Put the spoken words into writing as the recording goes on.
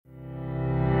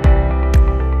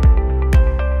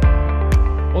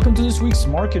Welcome to this week's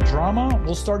market drama.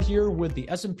 We'll start here with the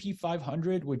S&P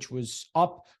 500, which was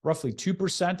up roughly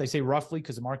 2%. I say roughly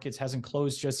because the markets hasn't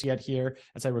closed just yet here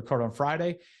as I record on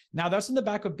Friday. Now that's in the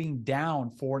back of being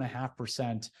down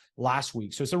 4.5% last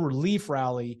week. So it's a relief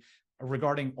rally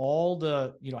regarding all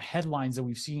the headlines that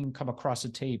we've seen come across the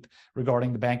tape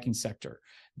regarding the banking sector.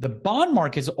 The bond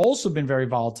market has also been very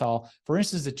volatile. For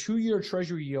instance, the 2-year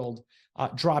Treasury yield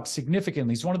dropped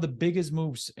significantly. It's one of the biggest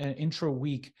moves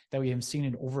intra-week that we have seen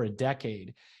in over a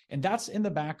decade. And that's in the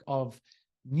back of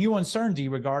new uncertainty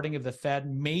regarding if the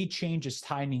Fed may change its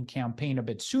tightening campaign a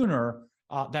bit sooner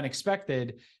than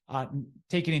expected,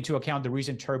 taking into account the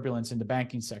recent turbulence in the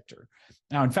banking sector.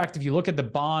 Now, in fact, if you look at the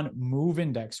bond move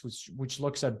index, which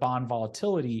looks at bond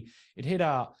volatility, it hit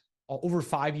a over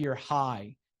 5-year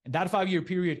high. And that 5-year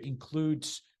period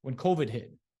includes when COVID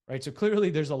hit, right? So clearly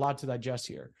there's a lot to digest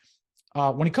here.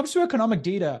 When it comes to economic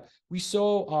data, we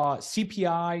saw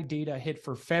CPI data hit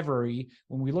for February.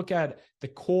 When we look at the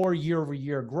core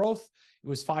year-over-year growth, it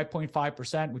was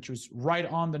 5.5%, which was right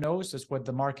on the nose. That's what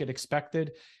the market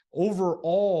expected.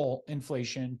 Overall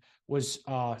inflation was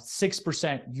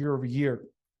 6% year-over-year.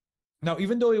 Now,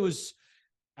 even though it was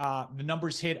the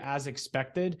numbers hit as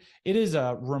expected, it is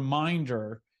a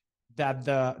reminder that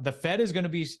the Fed is going to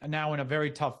be now in a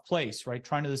very tough place, right?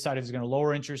 Trying to decide if it's going to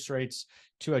lower interest rates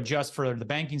to adjust for the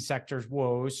banking sector's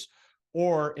woes,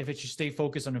 or if it should stay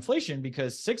focused on inflation,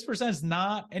 because 6% is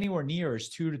not anywhere near its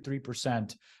 2 to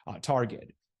 3%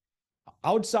 target.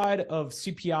 Outside of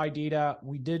CPI data,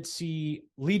 we did see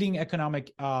leading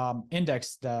economic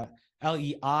index, the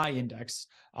LEI index,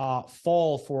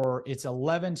 fall for its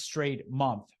 11th straight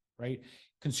month, right?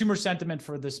 Consumer sentiment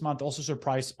for this month also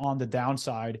surprised on the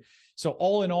downside. So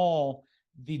all in all,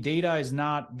 the data is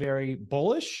not very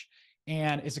bullish,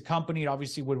 and it's accompanied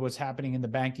obviously with what's happening in the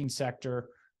banking sector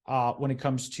when it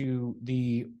comes to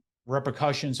the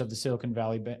repercussions of the Silicon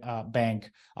Valley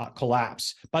Bank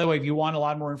collapse. By the way, if you want a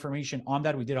lot more information on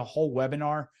that, we did a whole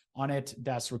webinar on it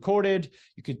that's recorded.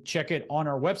 You could check it on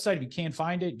our website. If you can't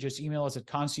find it, just email us at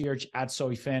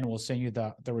concierge@soifin. We'll send you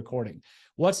the recording.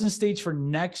 What's in stage for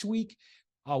next week?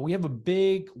 We have a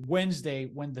big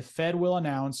Wednesday when the Fed will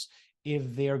announce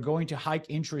if they are going to hike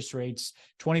interest rates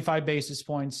 25 basis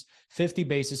points, 50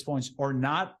 basis points, or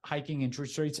not hiking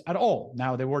interest rates at all.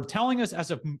 Now, they were telling us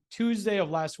as of Tuesday of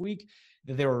last week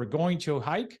that they were going to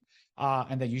hike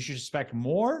and that you should expect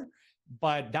more,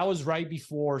 but that was right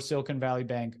before Silicon Valley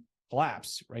Bank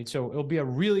collapsed, right? So it'll be a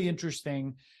really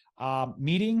interesting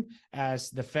meeting as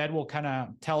the Fed will kind of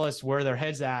tell us where their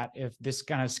head's at, if this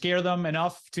kind of scare them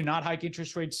enough to not hike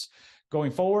interest rates going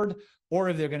forward, or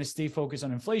if they're going to stay focused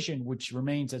on inflation, which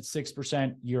remains at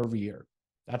 6% year over year.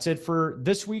 That's it for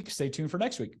this week. Stay tuned for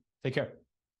next week. Take care.